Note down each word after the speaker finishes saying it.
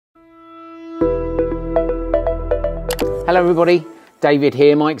Hello everybody, David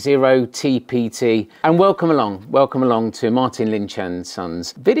here, Mike Zero TPT, and welcome along to Martin Lynch and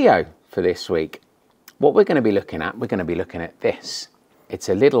Sons video for this week. What we're going to be looking at, this. It's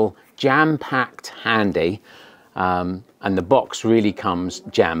a little jam-packed handy, and the box really comes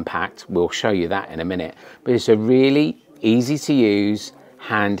jam-packed. We'll show you that in a minute, but it's a really easy to use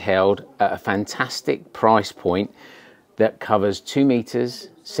handheld at a fantastic price point that covers 2 meters,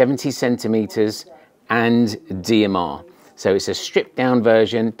 70 centimeters, and DMR. So it's a stripped down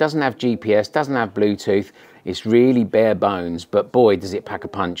version, doesn't have GPS, doesn't have Bluetooth, it's really bare bones, but boy does it pack a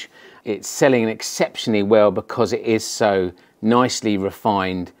punch. It's selling exceptionally well because it is so nicely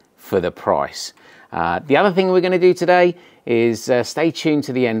refined for the price. The other thing we're going to do today is stay tuned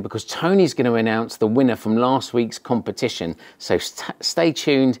to the end because Tony's going to announce the winner from last week's competition. So stay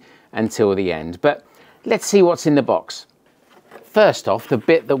tuned until the end. But let's see what's in the box. First off, the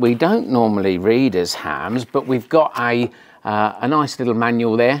bit that we don't normally read as hams, but we've got a nice little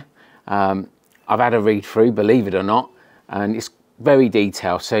manual there. I've had a read through, believe it or not, and it's very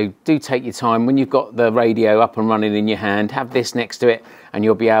detailed, so do take your time. When you've got the radio up and running in your hand, have this next to it and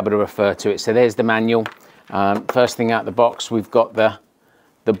you'll be able to refer to it. So there's the manual. First thing out the box, we've got the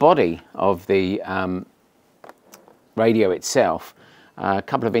body of the radio itself. A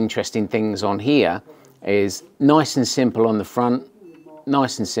couple of interesting things on here is nice and simple on the front,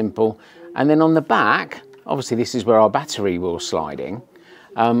 nice and simple, and then on the back, obviously this is where our battery will slide in.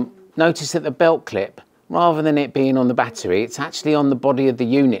 Notice that the belt clip, rather than it being on the battery, it's actually on the body of the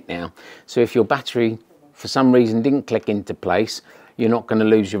unit now. So if your battery for some reason didn't click into place, you're not going to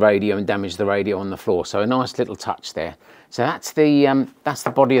lose your radio and damage the radio on the floor. So a nice little touch there. So that's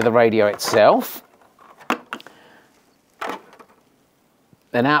the body of the radio itself.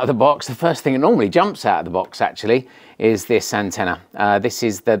 Then out of the box, the first thing that normally jumps out of the box actually is this antenna. This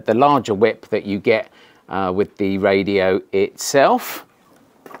is the larger whip that you get with the radio itself.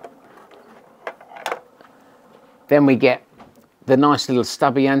 Then we get the nice little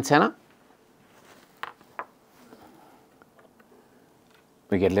stubby antenna.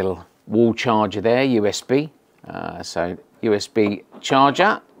 We get a little wall charger there, USB. So USB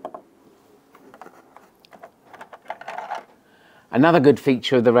charger. Another good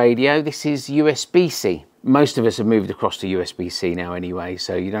feature of the radio, this is USB-C. Most of us have moved across to USB-C now anyway,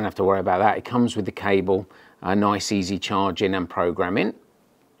 so you don't have to worry about that. It comes with the cable, a nice easy charging and programming.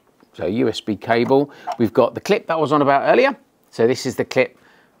 So USB cable. We've got the clip that I was on about earlier. So this is the clip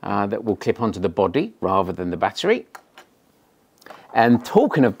that will clip onto the body rather than the battery. And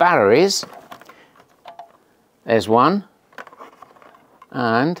talking of batteries, there's one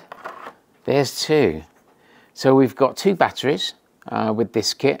and there's two. So we've got 2 batteries with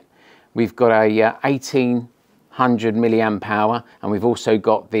this kit. We've got a 1800 milliamp hour, and we've also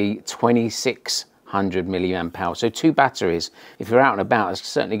got the 2600 milliamp hour. So 2 batteries. If you're out and about, it's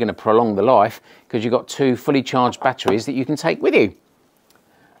certainly going to prolong the life because you've got 2 fully charged batteries that you can take with you.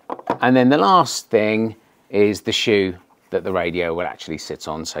 And then the last thing is the shoe that the radio will actually sit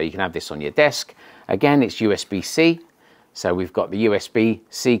on. So you can have this on your desk. Again, it's USB-C. So we've got the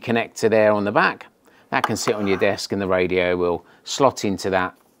USB-C connector there on the back. That can sit on your desk and the radio will slot into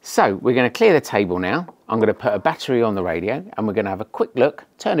that. So we're going to clear the table now. I'm going to put a battery on the radio and we're going to have a quick look,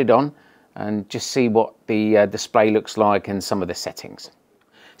 turn it on and just see what the display looks like and some of the settings.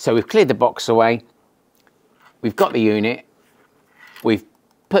 So we've cleared the box away. We've got the unit. We've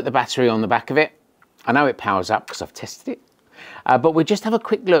put the battery on the back of it. I know it powers up because I've tested it. But we'll just have a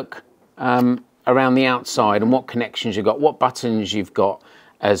quick look around the outside and what connections you've got, what buttons you've got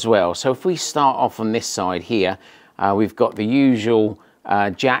as well. So if we start off on this side here, we've got the usual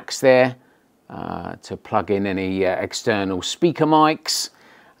jacks there to plug in any external speaker mics.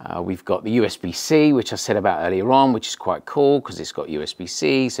 We've got the USB-C, which I said about earlier on, which is quite cool because it's got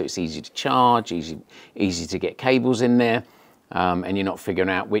USB-C, so it's easy to charge, easy to get cables in there, and you're not figuring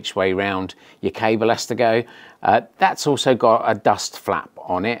out which way round your cable has to go. That's also got a dust flap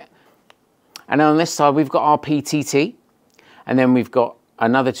on it. And on this side, we've got our PTT, and then we've got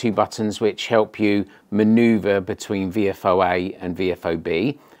another 2 buttons which help you maneuver between VFO-A and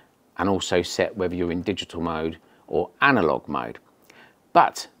VFO-B, and also set whether you're in digital mode or analog mode.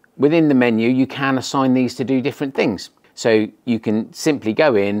 But within the menu, you can assign these to do different things. So you can simply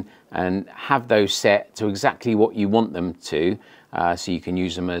go in and have those set to exactly what you want them to. So you can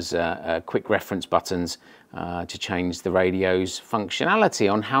use them as quick reference buttons to change the radio's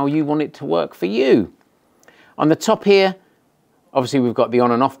functionality on how you want it to work for you. On the top here, obviously we've got the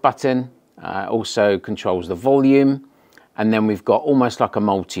on and off button, also controls the volume, And then we've got almost like a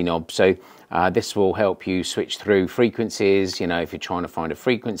multi-knob. So this will help you switch through frequencies, you know, if you're trying to find a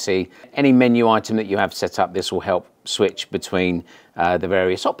frequency. Any menu item that you have set up, this will help switch between the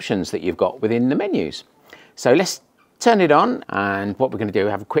various options that you've got within the menus. So let's turn it on, and what we're going to do,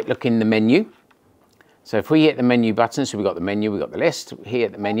 have a quick look in the menu. So if we hit the menu button, so we've got the menu, we've got the list, here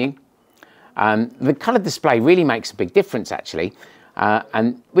at the menu. The colour display really makes a big difference actually.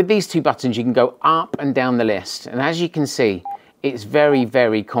 And with these two buttons, you can go up and down the list. And as you can see, it's very,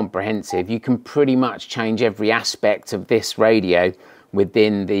 very comprehensive. You can pretty much change every aspect of this radio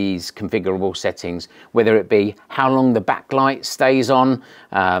within these configurable settings, whether it be how long the backlight stays on,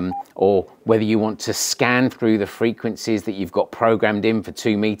 or whether you want to scan through the frequencies that you've got programmed in for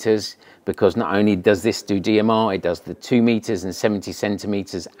 2 meters, because not only does this do DMR, it does the 2 meters and 70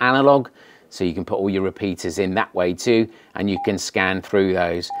 centimeters analog. So you can put all your repeaters in that way too, and you can scan through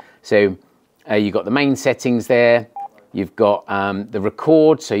those. So you've got the main settings there. You've got the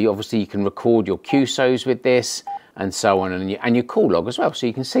record, so obviously you can record your QSOs with this, and so on, and your call log as well, so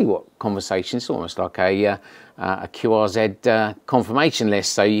you can see what conversations. It's almost like a QRZ confirmation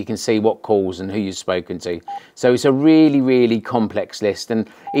list, so you can see what calls and who you've spoken to. So it's a really, really complex list. And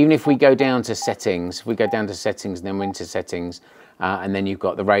even if we go down to settings, and then we're into settings, and then you've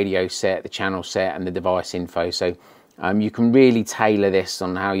got the radio set, the channel set, and the device info. So you can really tailor this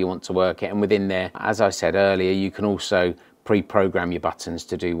on how you want to work it. And within there, as I said earlier, you can also pre-program your buttons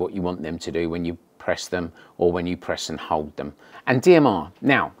to do what you want them to do when you press them or when you press and hold them. And DMR.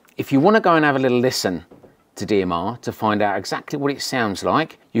 Now, if you want to go and have a little listen to DMR to find out exactly what it sounds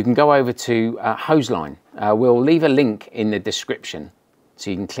like, you can go over to Hoseline. We'll leave a link in the description, so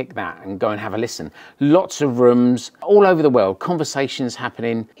you can click that and go and have a listen. Lots of rooms all over the world, conversations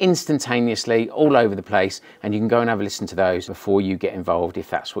happening instantaneously all over the place, and you can go and have a listen to those before you get involved if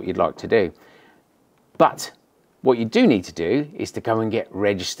that's what you'd like to do. But what you do need to do is to go and get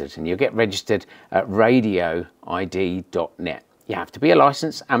registered, and you'll get registered at radioid.net. You have to be a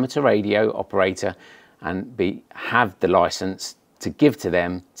licensed amateur radio operator and have the license to give to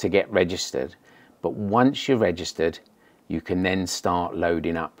them to get registered. But once you're registered, you can then start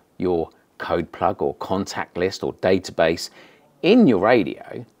loading up your code plug or contact list or database in your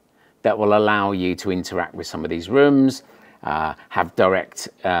radio that will allow you to interact with some of these rooms, have direct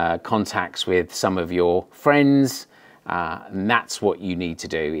contacts with some of your friends, and that's what you need to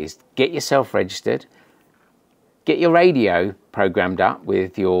do, is get yourself registered, get your radio programmed up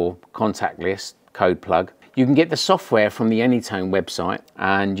with your contact list code plug. You can get the software from the Anytone website,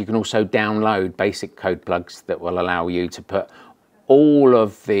 and you can also download basic code plugs that will allow you to put all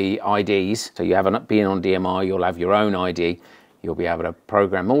of the IDs. So you haven't been on DMR, you'll have your own ID. You'll be able to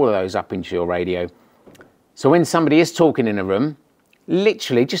program all of those up into your radio. So when somebody is talking in a room,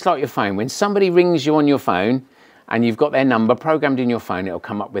 literally just like your phone, when somebody rings you on your phone and you've got their number programmed in your phone, it'll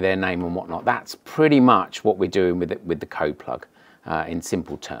come up with their name and whatnot. That's pretty much what we're doing with the code plug in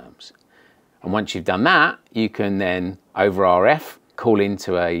simple terms. And once you've done that, you can then over RF call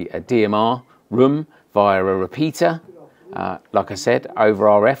into a DMR room via a repeater. Like I said, over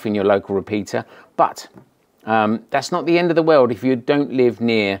RF in your local repeater. But that's not the end of the world if you don't live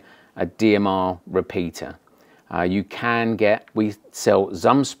near a DMR repeater. We sell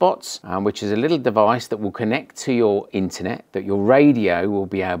Zum spots, which is a little device that will connect to your internet, that your radio will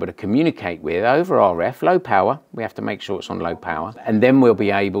be able to communicate with over RF, low power. We have to make sure it's on low power. And then we'll be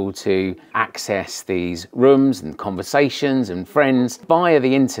able to access these rooms and conversations and friends via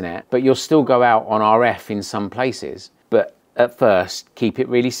the internet, but you'll still go out on RF in some places. But at first, keep it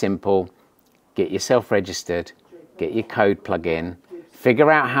really simple. Get yourself registered, get your code plug in,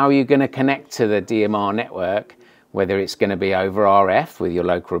 figure out how you're going to connect to the DMR network, whether it's going to be over RF with your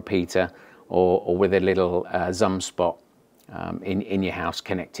local repeater or with a little Zum spot in your house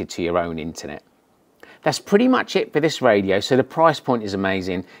connected to your own internet. That's pretty much it for this radio. So the price point is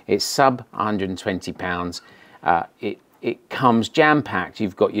amazing. It's sub £120. It comes jam-packed.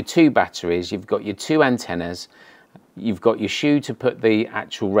 You've got your 2 batteries, you've got your 2 antennas, you've got your shoe to put the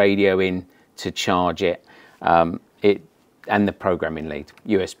actual radio in to charge it, and the programming lead,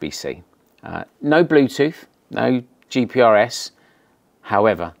 USB-C. No Bluetooth, no GPRS.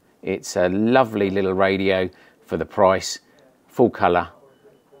 However, it's a lovely little radio for the price, full colour,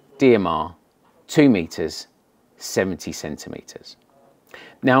 DMR, 2 meters, 70 centimeters.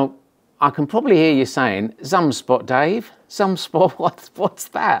 Now, I can probably hear you saying, Zum spot, Dave, Zum spot, what's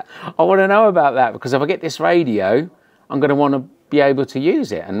that? I want to know about that, because if I get this radio, I'm going to want to be able to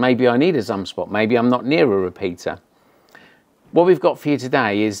use it, and maybe I need a Zum spot, maybe I'm not near a repeater. What we've got for you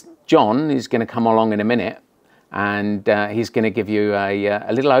today is John is going to come along in a minute, and he's going to give you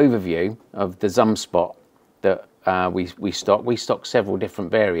a little overview of the Zum spot that we stock several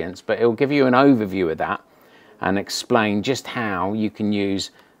different variants, but it'll give you an overview of that and explain just how you can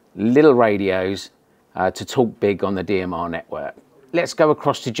use little radios to talk big on the DMR network. Let's go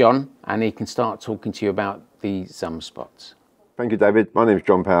across to John and he can start talking to you about the Zoom spots. Thank you, David. My name is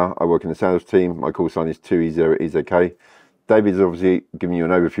John Power. I work in the sales team. My call sign is 2E0EZK. David has obviously given you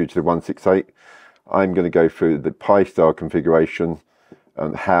an overview to the 168. I'm going to go through the Pi-Star configuration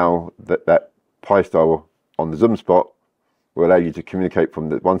and how that Pi-Star on the Zoom spot will allow you to communicate from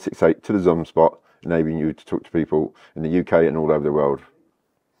the 168 to the Zoom spot, enabling you to talk to people in the UK and all over the world.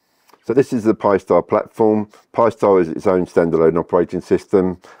 So this is the Pi-Star platform. Pi-Star is its own standalone operating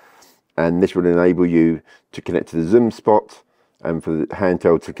system, and this will enable you to connect to the Zoom spot and for the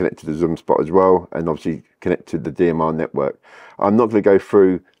handheld to connect to the Zoom spot as well, and obviously connect to the DMR network. I'm not going to go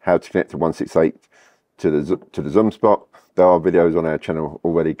through how to connect to 168 to the Zoom spot. There are videos on our channel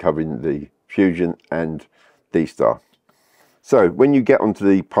already covering the Fusion and D-Star. So when you get onto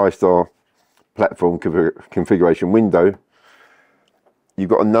the Pi-Star platform configuration window, you've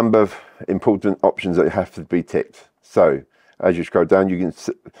got a number of important options that have to be ticked. So as you scroll down, you've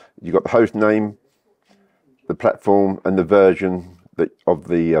got the host name, the platform, and the version of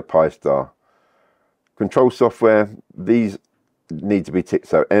the Pi-Star. Control software, these need to be ticked.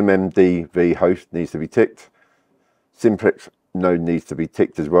 So MMDV host needs to be ticked. Simplex node needs to be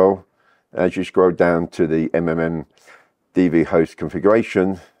ticked as well. As you scroll down to the MMDV host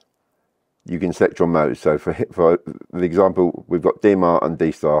configuration, you can select your mode. So for the example, we've got DMR and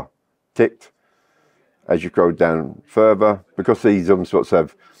D-Star ticked. As you scroll down further, because these Zoom spots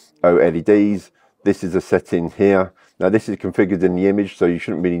have OLEDs, this is a setting here. Now this is configured in the image, so you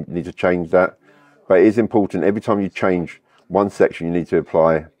shouldn't really need to change that. But it is important, every time you change one section, you need to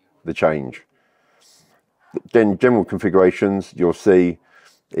apply the change. Then general configurations, you'll see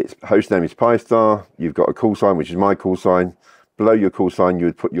its host name is Pi-Star. You've got a call sign, which is my call sign. Below your call sign, you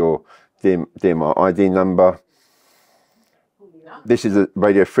would put your DMR ID number. This is a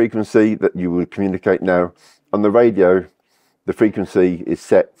radio frequency that you will communicate now. On the radio, the frequency is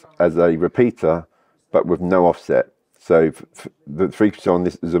set as a repeater, but with no offset. So the frequency on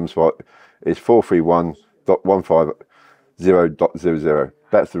this Zoom spot is 431.150.00.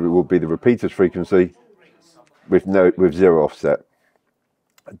 That will be the repeater's frequency with zero offset.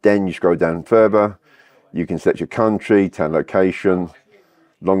 Then you scroll down further, you can select your country, town location,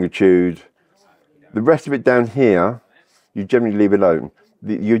 longitude. The rest of it down here, you generally leave alone.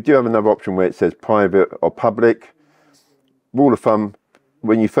 You do have another option where it says private or public. Rule of thumb,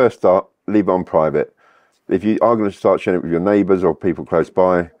 when you first start, leave it on private. If you are going to start sharing it with your neighbours or people close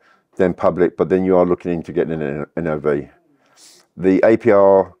by, then public, but then you are looking into getting an NOV. The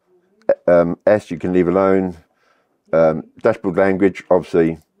APR S you can leave alone. Dashboard language,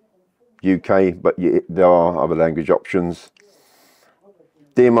 obviously UK, but there are other language options.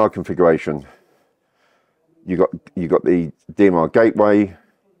 DMR configuration. You got the DMR gateway,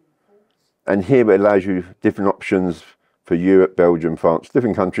 and here it allows you different options for Europe, Belgium, France,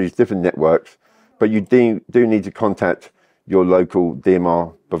 different countries, different networks. But you do need to contact your local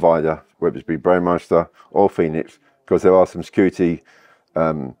DMR provider, whether it be Brandmeister or Phoenix, because there are some security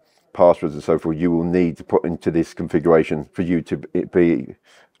passwords and so forth you will need to put into this configuration for you to be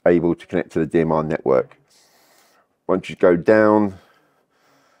able to connect to the DMR network. Once you go down,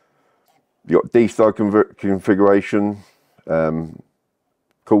 you've got D-Star configuration,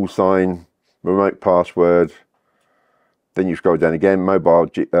 call sign, remote password. Then you scroll down again, mobile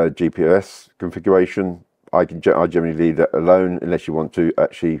GPS configuration. I generally leave that alone unless you want to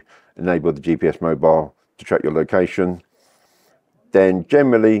actually enable the GPS mobile to track your location. Then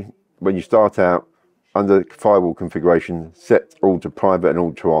generally, when you start out, under firewall configuration, set all to private and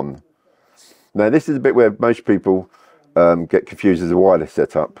all to on. Now this is a bit where most people get confused as a wireless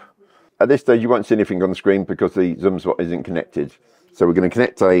setup. At this stage you won't see anything on the screen because the Zoom spot isn't connected. So we're going to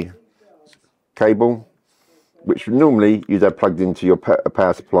connect a cable, which normally you'd have plugged into your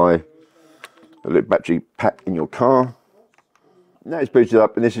power supply, a little battery pack in your car. Now it's booted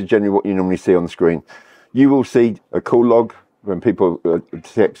up, and this is generally what you normally see on the screen. You will see a call log when people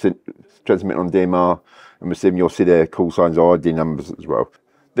transmit on DMR and receive, you'll see their call signs or ID numbers as well.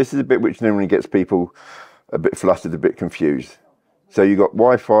 This is a bit which normally gets people a bit flustered, a bit confused. So you've got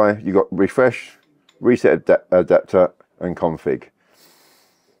Wi-Fi, you've got refresh, reset adapter, and config.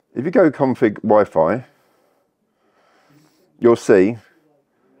 If you go config Wi-Fi, you'll see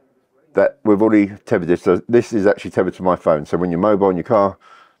that we've already tethered this. So this is actually tethered to my phone. So when you're mobile in your car,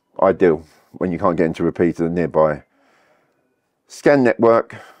 ideal when you can't get into a repeater nearby. Scan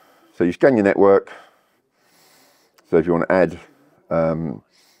network. So you scan your network. So if you want to add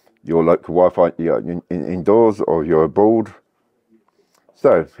your local Wi-Fi indoors or you're abroad.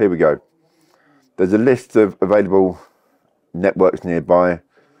 So here we go. There's a list of available networks nearby.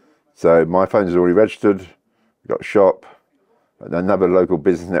 So my phone is already registered. We've got shop, another local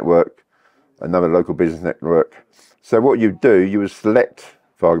business network, another local business network. So what you do, you would select,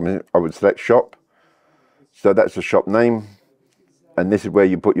 for argument, I would select shop. So that's the shop name. And this is where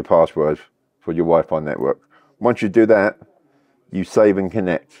you put your password for your Wi-Fi network. Once you do that, you save and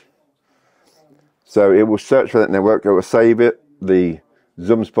connect. So it will search for that network, it will save it, the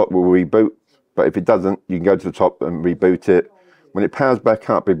Zoom spot will reboot, but if it doesn't, you can go to the top and reboot it. When it powers back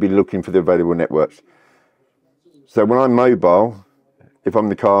up, it'll be looking for the available networks. So when I'm mobile, if I'm in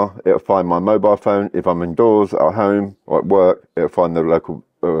the car, it'll find my mobile phone. If I'm indoors, at home, or at work, it'll find the local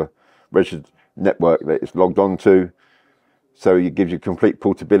registered network that it's logged on to. So it gives you complete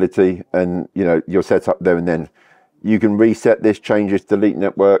portability, and you're set up there and then. You can reset this, change this, delete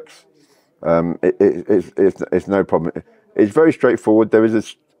networks. It's no problem. It's very straightforward. There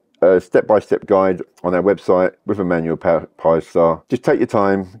is a step-by-step guide on our website with a manual Pi-Star. Just take your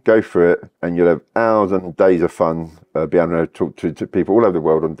time, go through it, and you'll have hours and days of fun being able to talk to people all over the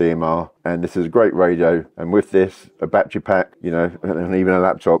world on DMR. And this is a great radio. And with this, a battery pack, and even a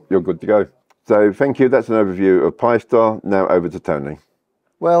laptop, you're good to go. So thank you. That's an overview of Pi-Star. Now over to Tony.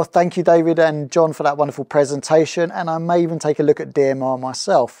 Well, thank you, David and John, for that wonderful presentation. And I may even take a look at DMR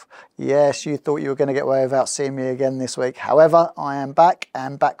myself. Yes, you thought you were going to get away without seeing me again this week. However, I am back,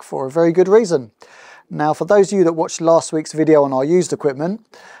 and back for a very good reason. Now, for those of you that watched last week's video on our used equipment,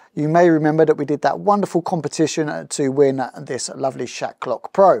 you may remember that we did that wonderful competition to win this lovely Shack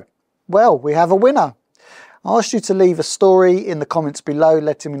Clock Pro. Well, we have a winner. I asked you to leave a story in the comments below,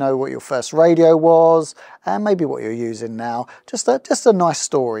 letting me know what your first radio was and maybe what you're using now. Just a nice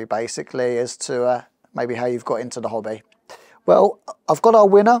story, basically, as to maybe how you've got into the hobby. Well, I've got our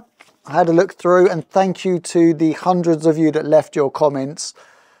winner. I had a look through, and thank you to the hundreds of you that left your comments.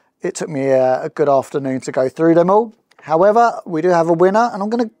 It took me a good afternoon to go through them all. However, we do have a winner, and I'm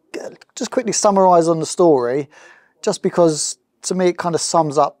going to just quickly summarise on the story, just because to me it kind of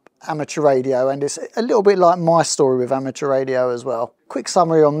sums up amateur radio, and it's a little bit like my story with amateur radio as well. Quick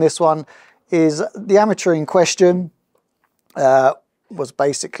summary on this one is the amateur in question was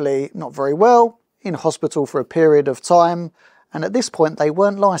basically not very well, in hospital for a period of time, and at this point they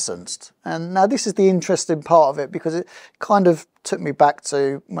weren't licensed. And now this is the interesting part of it, because it kind of took me back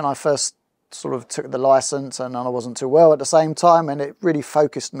to when I first sort of took the license and I wasn't too well at the same time, and it really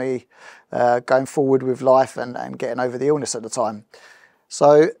focused me going forward with life and getting over the illness at the time.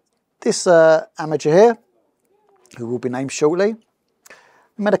 So this amateur here, who will be named shortly,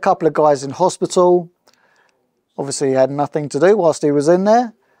 met a couple of guys in hospital. Obviously he had nothing to do whilst he was in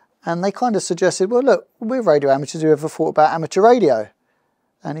there, and they kind of suggested, well look, we're radio amateurs, you ever thought about amateur radio?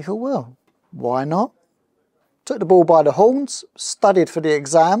 And he thought, well, why not? Took the ball by the horns, studied for the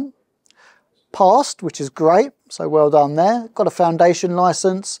exam, passed, which is great, so well done there. Got a foundation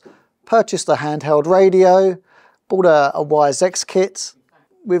license, purchased a handheld radio, bought a WiseX kit.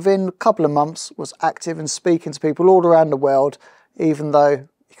 Within a couple of months was active and speaking to people all around the world, even though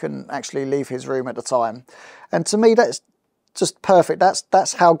he couldn't actually leave his room at the time. And to me, that's just perfect.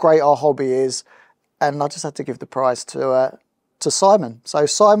 That's how great our hobby is. And I just had to give the prize to Simon. So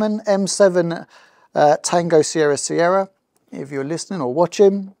Simon, M7 Tango Sierra Sierra, if you're listening or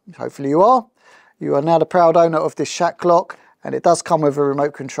watching, hopefully you are now the proud owner of this Shack Clock. And it does come with a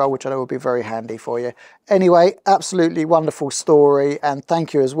remote control, which I know will be very handy for you. Anyway, absolutely wonderful story. And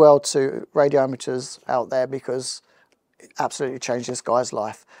thank you as well to radio amateurs out there, because it absolutely changed this guy's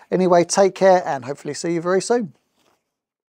life. Anyway, take care and hopefully see you very soon.